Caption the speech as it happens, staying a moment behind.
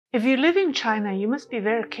If you live in China, you must be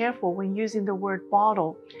very careful when using the word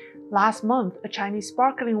bottle. Last month, a Chinese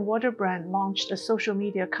sparkling water brand launched a social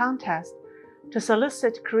media contest to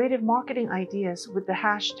solicit creative marketing ideas with the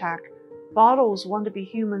hashtag "Bottles want to be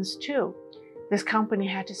humans too." This company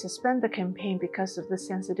had to suspend the campaign because of the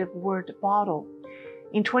sensitive word bottle.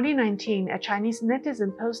 In 2019, a Chinese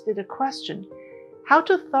netizen posted a question: how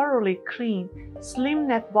to thoroughly clean slim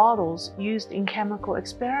neck bottles used in chemical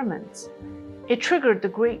experiments. It triggered the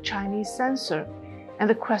Great Chinese Censor, and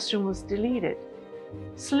the question was deleted.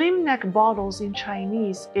 Slim neck bottles in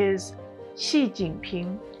Chinese is Xi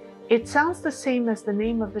Jinping. It sounds the same as the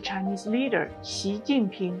name of the Chinese leader, Xi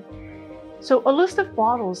Jinping. So a list of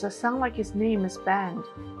bottles that sound like his name is banned.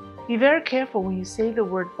 Be very careful when you say the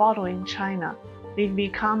word bottle in China. Leave me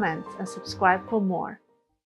comments and subscribe for more.